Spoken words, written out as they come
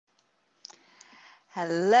Hello,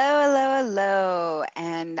 hello, hello,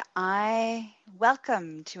 and I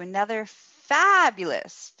welcome to another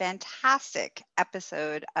fabulous, fantastic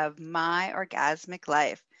episode of My Orgasmic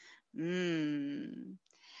Life. Mm.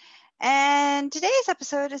 And today's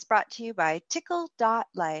episode is brought to you by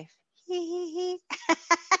Tickle.life.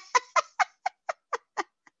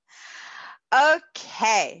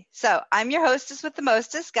 Okay, so I'm your hostess with the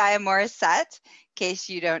mostest, Gaia Morissette, in case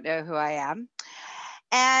you don't know who I am.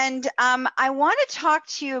 And I want to talk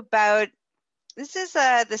to you about, this is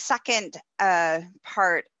the second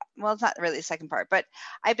part. Well, it's not really the second part, but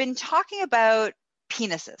I've been talking about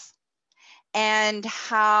penises and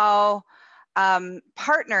how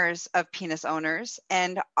partners of penis owners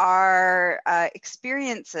and our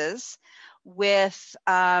experiences with,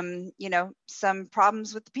 some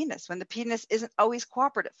problems with the penis when the penis isn't always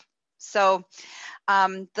cooperative. So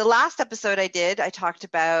the last episode I talked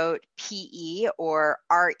about PE or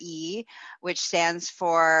RE, which stands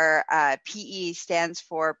for, PE stands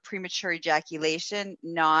for premature ejaculation,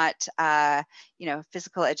 not,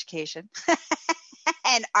 physical education.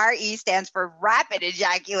 And RE stands for rapid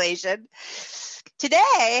ejaculation.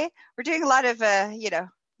 Today, we're doing a lot of,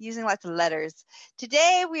 using lots of letters.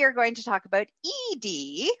 Today, we are going to talk about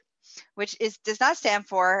ED, which does not stand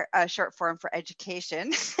for a short form for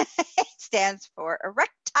education. It stands for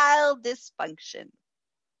erectile dysfunction.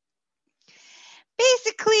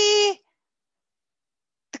 Basically,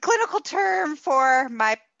 the clinical term for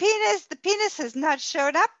my penis, the penis has not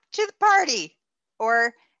showed up to the party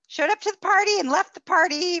or showed up to the party and left the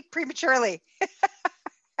party prematurely.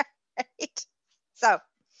 Right? So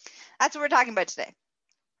that's what we're talking about today.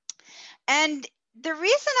 And the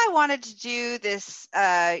reason I wanted to do this,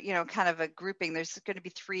 kind of a grouping, there's going to be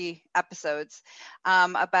 3 episodes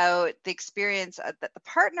about the experience that the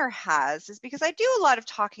partner has, is because I do a lot of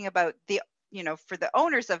talking about for the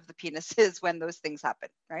owners of the penises when those things happen,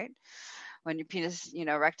 right? When your penis,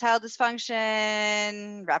 erectile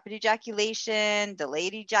dysfunction, rapid ejaculation,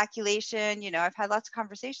 delayed ejaculation, I've had lots of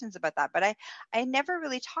conversations about that, but I never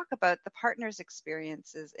really talk about the partner's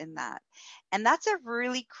experiences in that. And that's a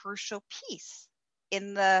really crucial piece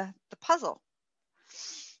in the puzzle.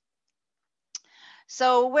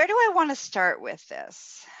 So where do I want to start with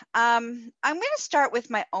this? I'm going to start with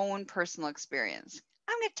my own personal experience.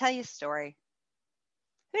 I'm going to tell you a story.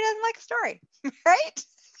 Who doesn't like a story, right?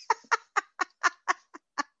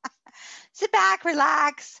 Sit back,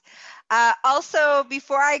 relax. Also,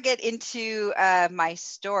 before I get into my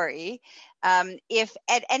story, if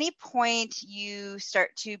at any point you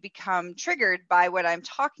start to become triggered by what I'm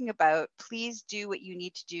talking about, please do what you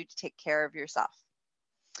need to do to take care of yourself.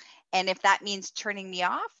 And if that means turning me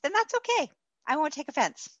off, then that's okay. I won't take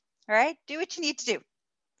offense. All right? Do what you need to do.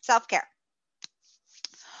 Self-care.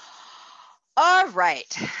 All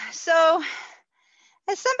right. So,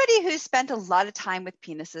 as somebody who's spent a lot of time with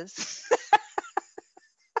penises,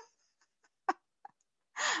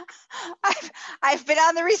 I've been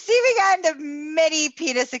on the receiving end of many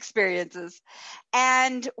penis experiences.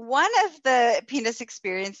 And one of the penis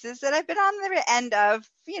experiences that I've been on the end of,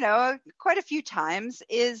 quite a few times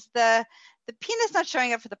is the penis not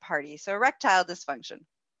showing up for the party. So erectile dysfunction.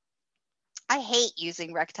 I hate using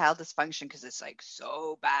erectile dysfunction because it's like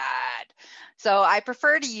so bad. So I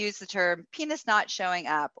prefer to use the term penis not showing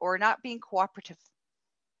up or not being cooperative.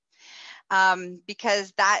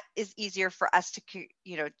 Because that is easier for us to,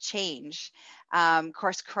 change,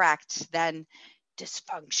 course correct than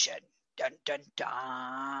dysfunction. Dun, dun, dun.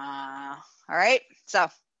 All right. So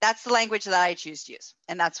that's the language that I choose to use.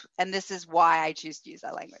 And this is why I choose to use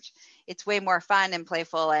that language. It's way more fun and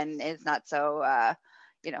playful, and it's not so,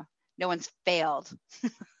 no one's failed.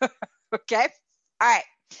 Okay. All right.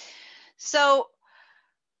 So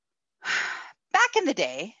back in the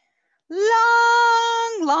day,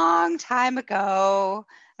 long time ago.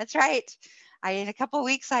 That's right. In a couple of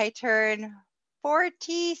weeks, I turn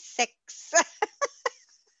 46.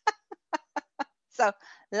 So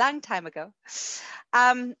long time ago.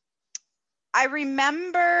 I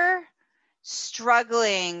remember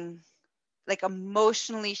struggling, like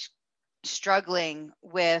emotionally struggling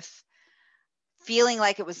with feeling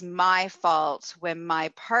like it was my fault when my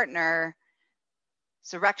partner's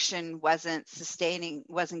erection wasn't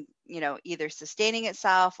either sustaining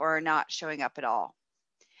itself or not showing up at all.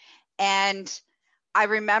 And I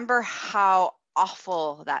remember how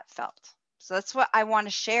awful that felt. So that's what I want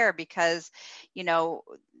to share, because,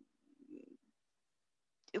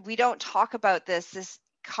 we don't talk about this. This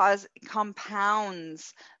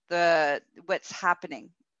compounds what's happening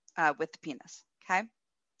with the penis. Okay.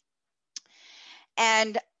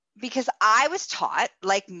 And because I was taught,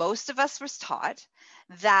 like most of us was taught,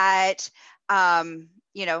 that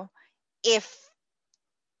you know, if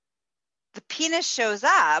the penis shows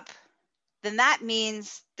up, then that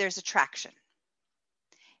means there's attraction.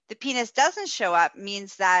 The penis doesn't show up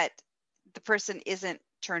means that the person isn't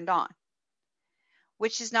turned on,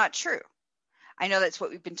 which is not true. I know that's what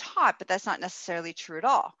we've been taught, but that's not necessarily true at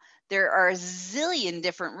all. There are a zillion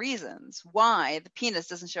different reasons why the penis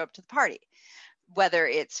doesn't show up to the party, whether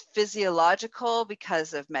it's physiological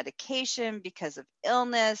because of medication, because of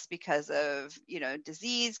illness, because of,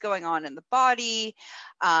 disease going on in the body,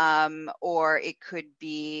 or it could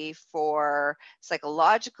be for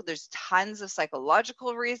psychological. There's tons of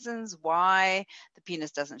psychological reasons why the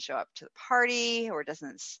penis doesn't show up to the party or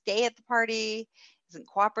doesn't stay at the party, isn't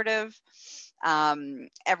cooperative.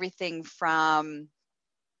 Everything from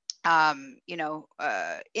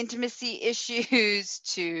intimacy issues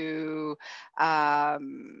to,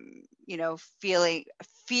 feeling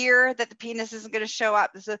fear that the penis isn't going to show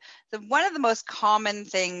up. So one of the most common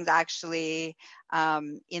things actually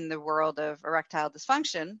in the world of erectile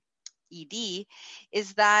dysfunction, ED,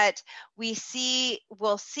 is that we'll see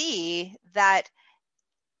that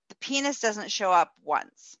the penis doesn't show up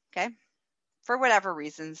once, okay? For whatever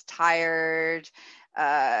reasons, tired,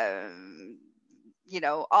 there's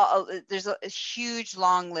a huge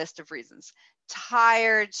long list of reasons.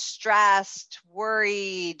 Tired, stressed,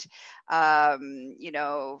 worried,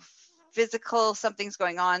 physical, something's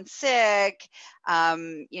going on, sick,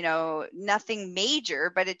 nothing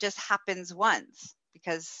major, but it just happens once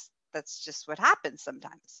because that's just what happens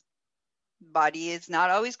sometimes. Body is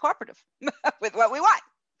not always cooperative with what we want.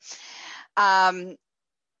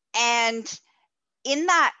 And in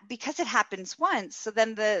that, because it happens once, so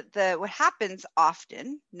then the what happens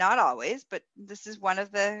often, not always, but this is one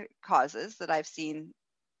of the causes that I've seen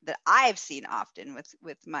often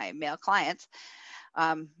with my male clients,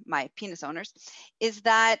 my penis owners, is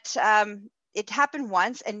that it happened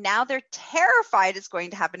once and now they're terrified it's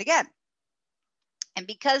going to happen again. And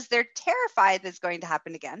because they're terrified that it's going to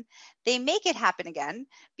happen again, they make it happen again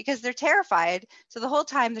because they're terrified. So the whole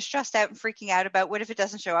time they're stressed out and freaking out about what if it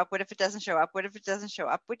doesn't show up? What if it doesn't show up? What if it doesn't show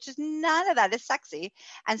up? Which is none of that is sexy.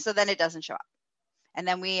 And so then it doesn't show up. And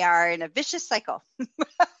then we are in a vicious cycle.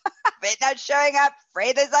 It's not showing up,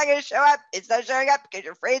 afraid it's not going to show up. It's not showing up because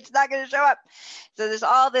you're afraid it's not going to show up. So there's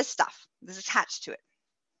all this stuff that's attached to it.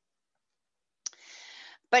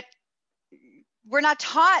 But we're not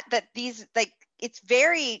taught that these, it's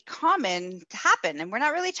very common to happen, and we're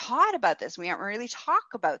not really taught about this. We aren't really talk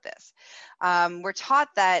about this. We're taught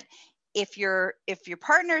that if your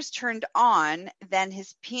partner's turned on, then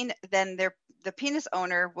the penis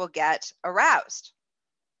owner will get aroused,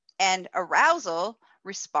 and arousal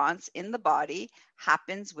response in the body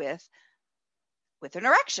happens with an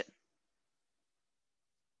erection.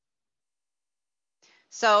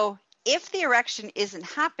 So if the erection isn't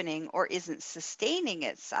happening or isn't sustaining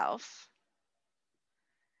itself,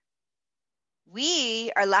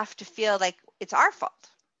 we are left to feel like it's our fault.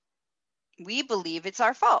 We believe it's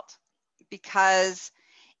our fault because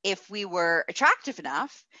if we were attractive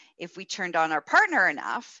enough, if we turned on our partner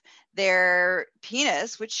enough, their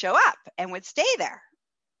penis would show up and would stay there.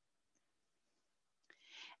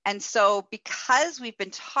 And so because we've been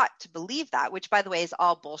taught to believe that, which by the way is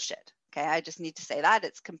all bullshit. Okay, I just need to say that.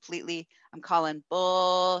 It's completely, I'm calling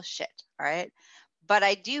bullshit. All right. But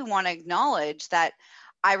I do want to acknowledge that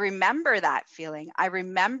I remember that feeling. I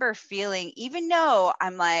remember feeling, even though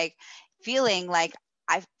I'm feeling like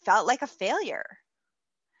I felt like a failure,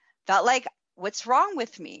 felt like, what's wrong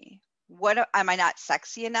with me? Am I not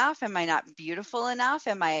sexy enough? Am I not beautiful enough?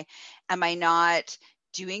 Am I not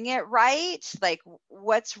doing it right? Like,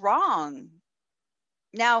 what's wrong?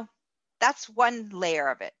 Now, that's one layer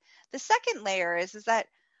of it. The second layer is that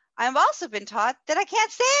I've also been taught that I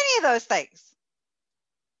can't say any of those things.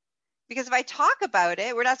 Because if I talk about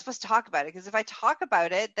it, we're not supposed to talk about it, because if I talk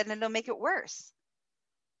about it, then it'll make it worse.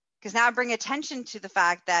 Because now I bring attention to the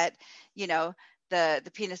fact that,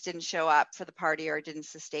 the penis didn't show up for the party or didn't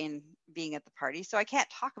sustain being at the party. So I can't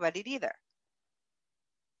talk about it either.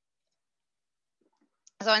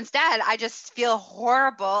 So instead, I just feel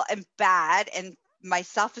horrible and bad, and my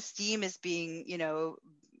self-esteem is being,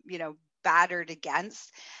 battered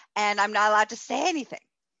against, and I'm not allowed to say anything.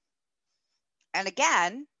 And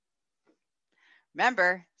again,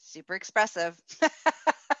 remember, super expressive.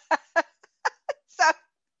 So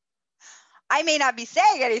I may not be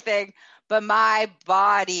saying anything, but my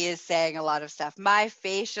body is saying a lot of stuff. My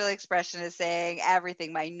facial expression is saying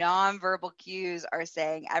everything. My nonverbal cues are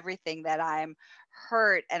saying everything, that I'm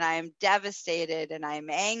hurt and I'm devastated and I'm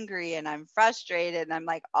angry and I'm frustrated and I'm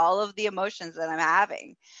like all of the emotions that I'm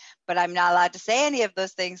having. but I'm not allowed to say any of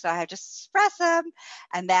those things, so I have to express them.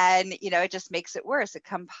 And then, it just makes it worse. It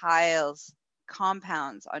compounds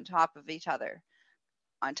on top of each other,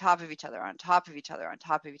 on top of each other, on top of each other, on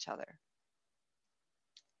top of each other,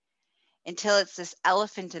 until it's this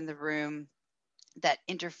elephant in the room that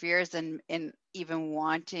interferes in even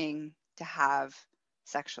wanting to have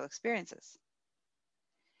sexual experiences.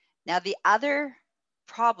 Now, the other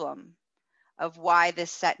problem of why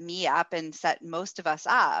this set me up and set most of us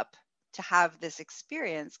up to have this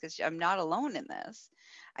experience, because I'm not alone in this.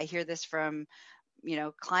 I hear this from,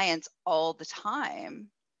 clients all the time,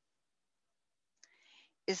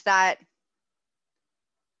 is that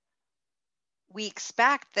we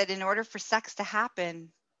expect that in order for sex to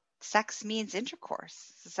happen, sex means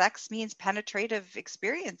intercourse. Sex means penetrative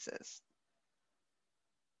experiences.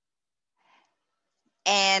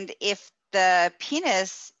 And if the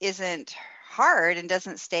penis isn't hard and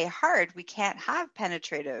doesn't stay hard, we can't have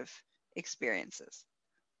penetrative experiences.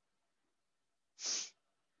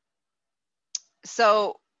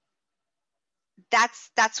 So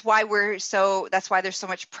that's why there's so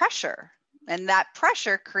much pressure. And that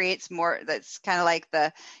pressure creates more, that's kind of like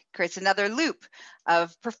creates another loop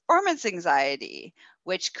of performance anxiety,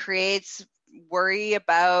 which creates worry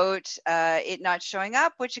about it not showing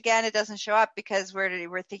up, which again, it doesn't show up because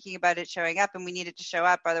we're thinking about it showing up and we need it to show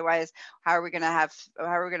up. Otherwise, how are we going to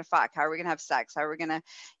fuck? How are we going to have sex? How are we going to,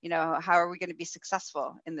 how are we going to be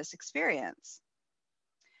successful in this experience?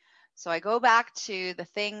 So I go back to the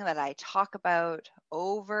thing that I talk about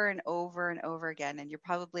over and over and over again. And you're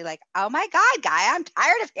probably like, oh my God, Gaia, I'm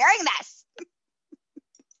tired of hearing this.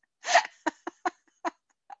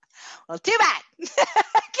 Well, too bad.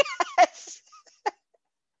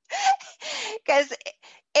 Because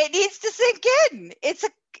it needs to sink in. It's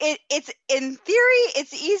in theory,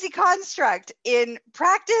 it's easy construct. In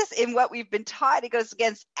practice, in what we've been taught, it goes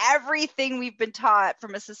against everything we've been taught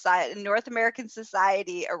from a North American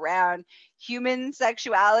society around human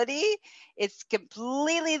sexuality. It's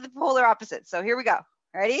completely the polar opposite. So here we go.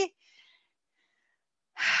 Ready?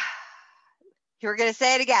 We're going to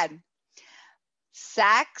say it again.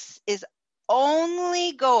 Sex is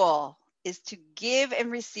only goal is to give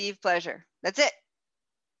and receive pleasure. That's it.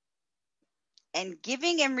 And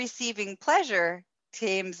giving and receiving pleasure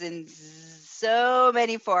comes in so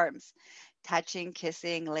many forms: touching,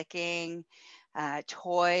 kissing, licking,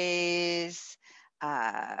 toys.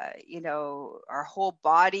 Our whole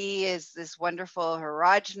body is this wonderful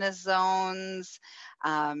erogenous zones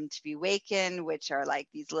to be wakened, which are like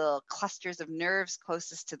these little clusters of nerves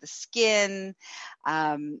closest to the skin.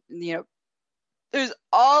 There's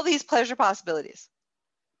all these pleasure possibilities.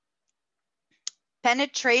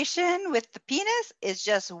 Penetration with the penis is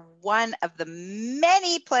just one of the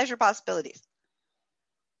many pleasure possibilities.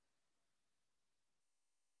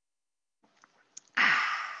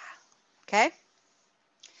 Okay?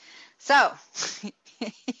 So,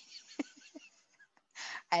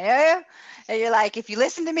 I know you're like, if you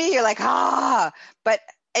listen to me, you're like, but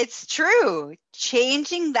it's true.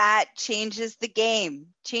 Changing that changes the game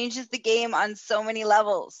on so many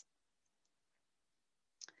levels.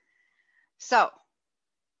 So,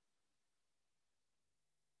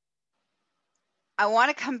 I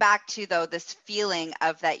want to come back to, though, this feeling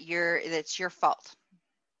of that's your fault.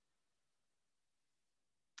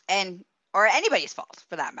 Or anybody's fault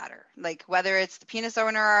for that matter. Like whether it's the penis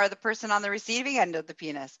owner or the person on the receiving end of the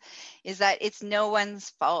penis, is that it's no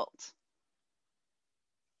one's fault.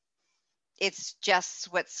 It's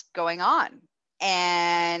just what's going on.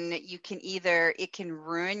 And it can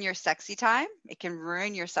ruin your sexy time. It can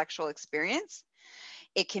ruin your sexual experience.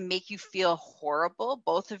 It can make you feel horrible.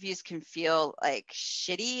 Both of you can feel like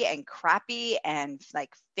shitty and crappy and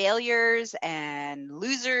like failures and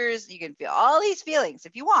losers. You can feel all these feelings.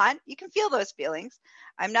 If you want, you can feel those feelings.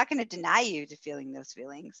 I'm not going to deny you to feeling those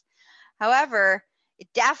feelings. However, it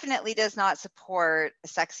definitely does not support a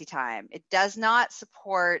sexy time. It does not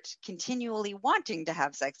support continually wanting to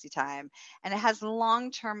have sexy time. And it has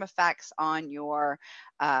long-term effects on your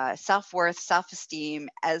self-worth, self-esteem,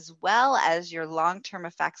 as well as your long-term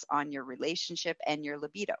effects on your relationship and your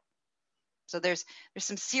libido. So there's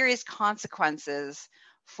some serious consequences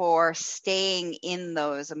for staying in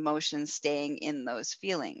those emotions, staying in those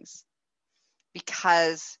feelings,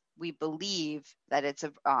 because we believe that it's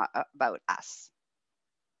about us.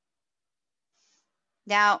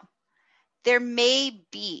 Now, there may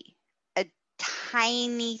be a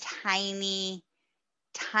tiny, tiny,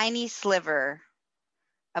 tiny sliver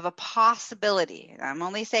of a possibility. I'm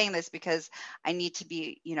only saying this because I need to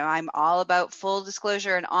be, I'm all about full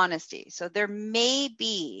disclosure and honesty. So there may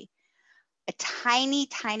be a tiny,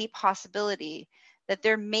 tiny possibility that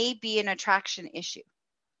there may be an attraction issue.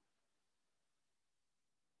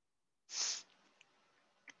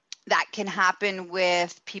 That can happen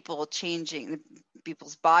with people changing,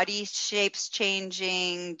 people's body shapes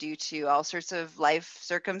changing due to all sorts of life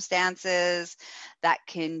circumstances. That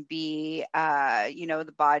can be,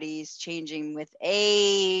 the body's changing with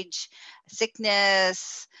age,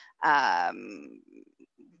 sickness,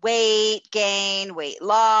 weight gain, weight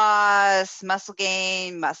loss, muscle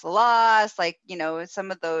gain, muscle loss,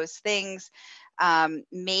 some of those things.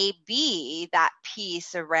 May be that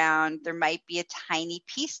piece around, there might be a tiny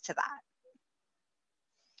piece to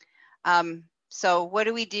that. So what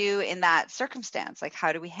do we do in that circumstance? Like,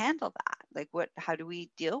 how do we handle that? How do we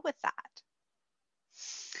deal with that?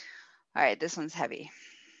 All right, this one's heavy.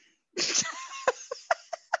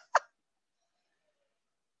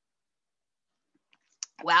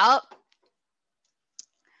 Well,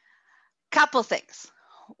 couple things.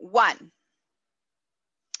 One,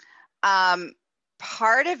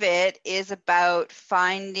 part of it is about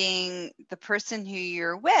finding the person who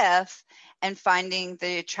you're with and finding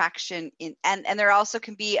the attraction in, and there also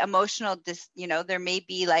can be emotional there may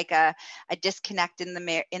be like a disconnect in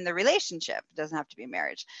the relationship. It doesn't have to be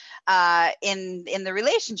marriage. In the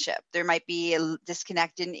relationship, there might be a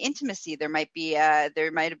disconnect in intimacy. There might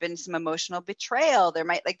have been some emotional betrayal.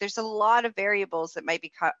 There's a lot of variables that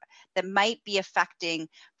might be affecting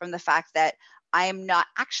from the fact that I am not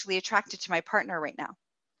actually attracted to my partner right now.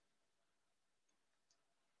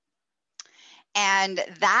 And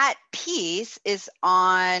that piece is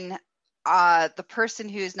on the person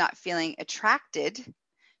who is not feeling attracted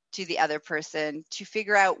to the other person to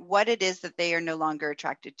figure out what it is that they are no longer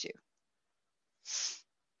attracted to.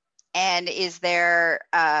 And is there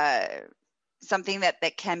something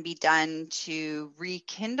that can be done to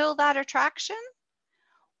rekindle that attraction?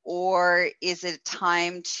 Or is it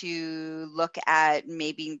time to look at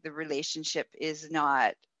maybe the relationship isn't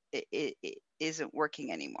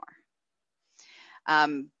working anymore?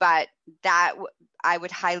 But that I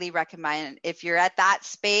would highly recommend, if you're at that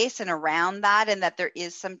space and around that, and that there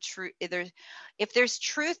is some truth, if there's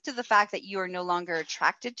truth to the fact that you are no longer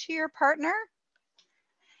attracted to your partner,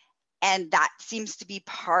 and that seems to be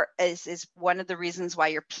is one of the reasons why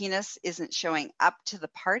your penis isn't showing up to the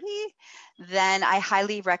party, then I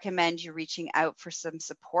highly recommend you reaching out for some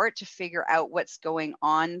support to figure out what's going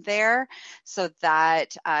on there, so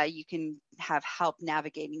that you can have help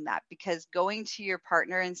navigating that. Because going to your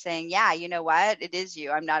partner and saying, yeah, you know what, it is you,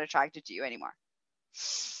 I'm not attracted to you anymore.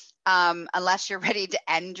 Unless you're ready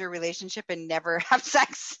to end your relationship and never have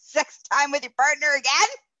sex time with your partner again.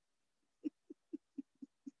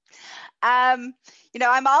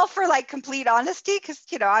 I'm all for complete honesty, because,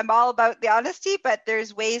 I'm all about the honesty, but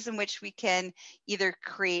there's ways in which we can either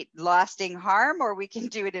create lasting harm or we can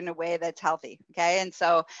do it in a way that's healthy. Okay. And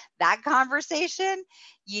so that conversation,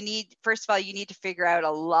 first of all, you need to figure out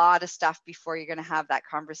a lot of stuff before you're going to have that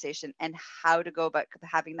conversation, and how to go about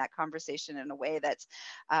having that conversation in a way that's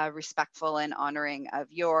respectful and honoring of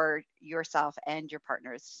yourself and your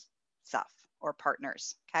partner's self or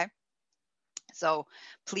partners. Okay. So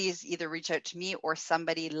please either reach out to me or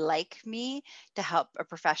somebody like me a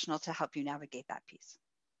professional to help you navigate that piece.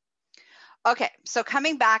 Okay, so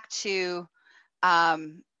coming back to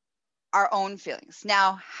our own feelings.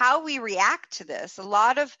 Now, how we react to this,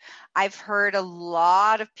 I've heard a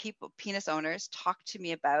lot of people, penis owners, talk to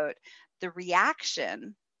me about the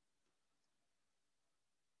reaction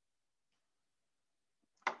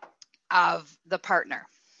of the partner.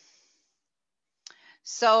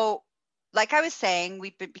 So, like I was saying,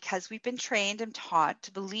 because we've been trained and taught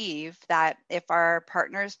to believe that if our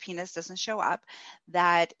partner's penis doesn't show up,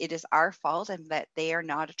 that it is our fault, and that they are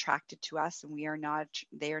not attracted to us, and they are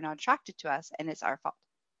not attracted to us, and it's our fault.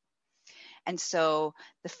 And so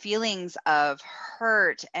the feelings of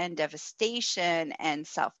hurt and devastation and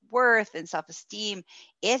self-worth and self-esteem,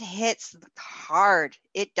 it hits hard.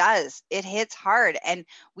 It does. It hits hard, and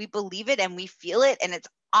we believe it and we feel it, and it's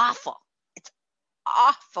awful.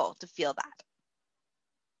 Awful to feel that.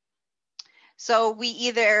 So we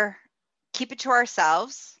either keep it to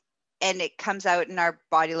ourselves, and it comes out in our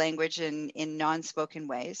body language and in non-spoken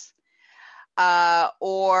ways,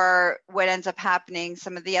 or what ends up happening,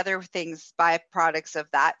 some of the other things, byproducts of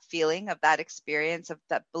that feeling, of that experience, of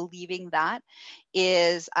that believing, that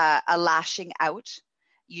is a lashing out,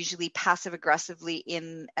 usually passive aggressively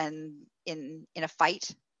in a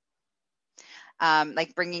fight.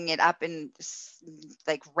 Like bringing it up and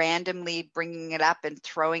like randomly bringing it up and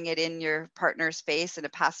throwing it in your partner's face in a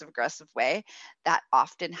passive aggressive way. That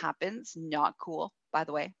often happens. Not cool, by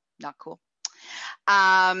the way, not cool.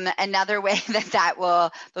 Another way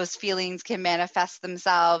those feelings can manifest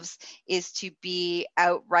themselves is to be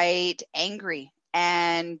outright angry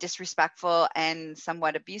and disrespectful and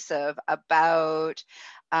somewhat abusive about,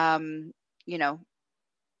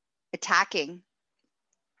 attacking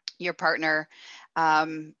your partner,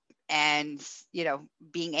 and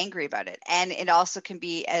being angry about it. And it also can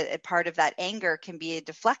be a part of that anger can be a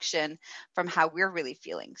deflection from how we're really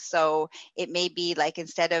feeling. So it may be like,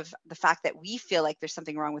 instead of the fact that we feel like there's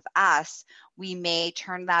something wrong with us, we may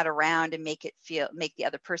turn that around and make the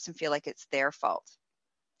other person feel like it's their fault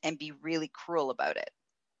and be really cruel about it.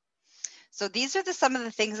 So these are some of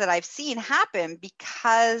the things that I've seen happen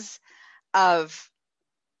because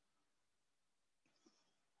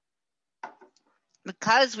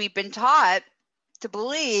we've been taught to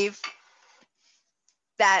believe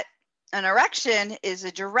that an erection is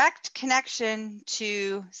a direct connection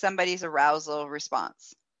to somebody's arousal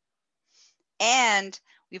response. And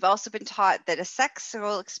we've also been taught that a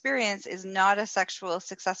sexual experience is not a successful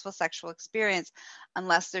sexual experience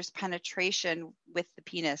unless there's penetration with the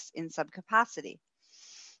penis in some capacity.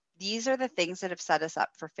 These are the things that have set us up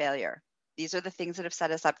for failure. These are the things that have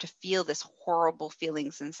set us up to feel this horrible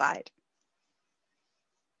feelings inside.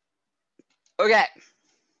 Okay,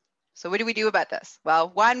 so what do we do about this?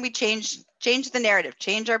 Well, one, we change the narrative,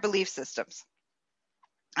 change our belief systems.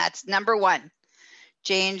 That's number one.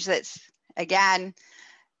 Change that's, again,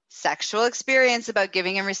 sexual experience about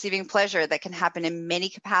giving and receiving pleasure that can happen in many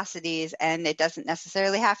capacities, and it doesn't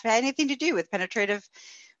necessarily have to have anything to do with penetrative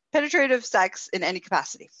sex in any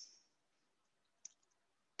capacity.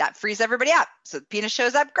 That frees everybody up. So the penis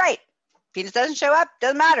shows up, great. Penis doesn't show up,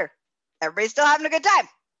 doesn't matter. Everybody's still having a good time.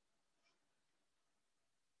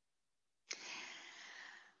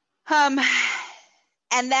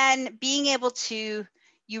 And then being able to,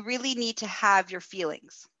 you really need to have your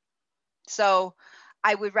feelings. So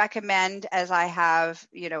I would recommend, as I have,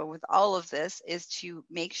 with all of this, is to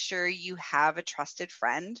make sure you have a trusted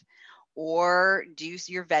friend or do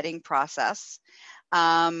your vetting process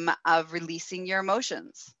of releasing your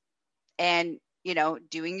emotions and,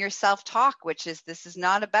 doing your self-talk, which is, this is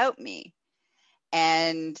not about me.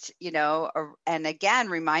 And, and again,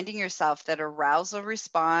 reminding yourself that arousal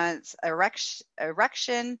response,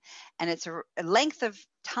 erection, and its a length of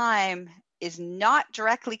time is not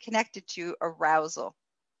directly connected to arousal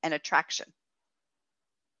and attraction.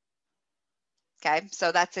 Okay,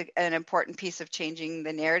 so that's an important piece of changing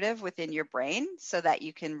the narrative within your brain so that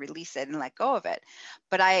you can release it and let go of it.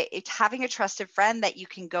 But it's having a trusted friend that you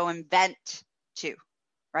can go and vent to.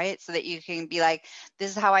 Right? So that you can be like,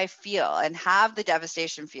 this is how I feel, and have the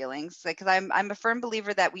devastation feelings. Because I'm a firm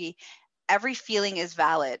believer that every feeling is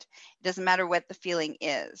valid. It doesn't matter what the feeling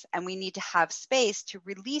is. And we need to have space to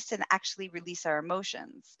release and actually release our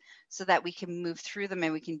emotions so that we can move through them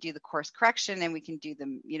and we can do the course correction and we can do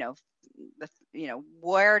them,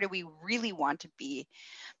 where do we really want to be?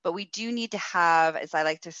 But we do need to have, as I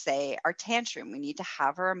like to say, our tantrum. We need to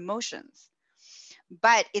have our emotions.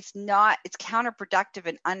 But it's counterproductive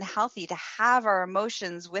and unhealthy to have our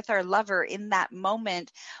emotions with our lover in that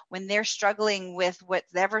moment when they're struggling with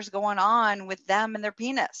whatever's going on with them and their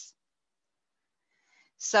penis.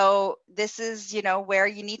 So this is, where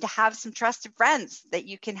you need to have some trusted friends that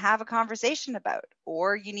you can have a conversation about,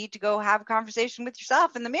 or you need to go have a conversation with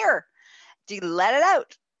yourself in the mirror to let it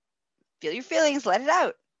out. Feel your feelings, let it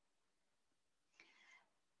out.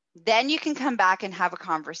 Then you can come back and have a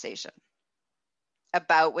conversation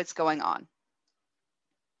about what's going on.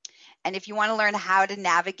 And if you want to learn how to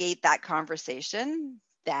navigate that conversation,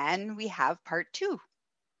 then we have part 2.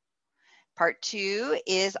 Part 2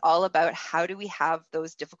 is all about how do we have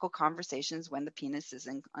those difficult conversations when the penis is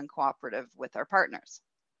uncooperative with our partners.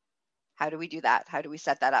 How do we do that? How do we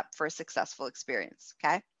set that up for a successful experience?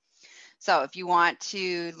 Okay. So if you want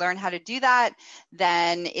to learn how to do that,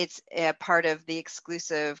 then it's a part of the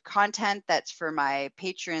exclusive content that's for my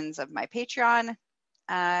patrons of my Patreon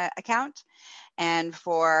account. And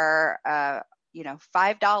for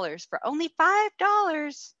 $5, for only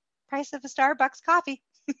 $5, price of a Starbucks coffee,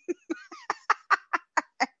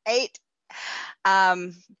 right?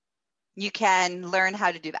 You can learn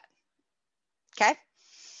how to do that. Okay.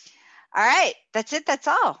 All right. That's it. That's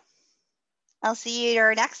all. I'll see you in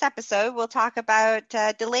our next episode. We'll talk about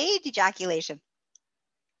delayed ejaculation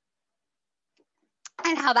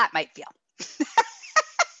and how that might feel.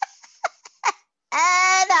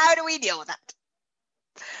 And how do we deal with that?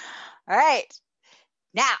 All right.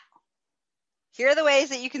 Now, here are the ways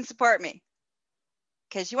that you can support me.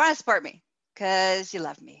 Because you want to support me. Because you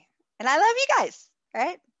love me. And I love you guys.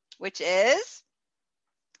 Right? Which is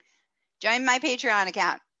join my Patreon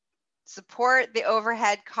account. support the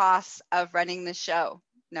overhead costs of running the show,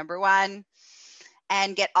 number one,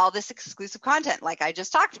 and get all this exclusive content like I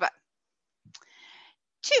just talked about.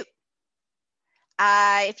 2,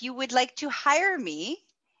 if you would like to hire me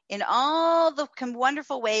in all the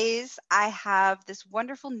wonderful ways, I have this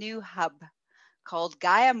wonderful new hub called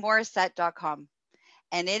GaiaMorissette.com.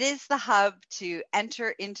 And it is the hub to enter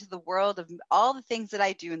into the world of all the things that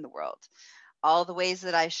I do in the world, all the ways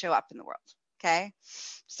that I show up in the world. Okay.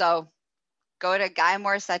 So go to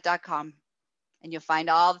GaiaMorissette.com and you'll find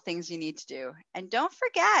all the things you need to do. And don't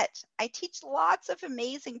forget, I teach lots of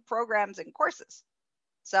amazing programs and courses.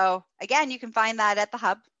 So again, you can find that at the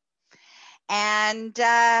hub. And,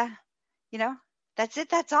 that's it.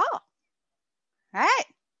 That's all. All right.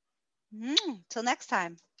 Till next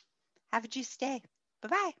time. Have a juicy day.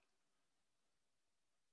 Bye-bye.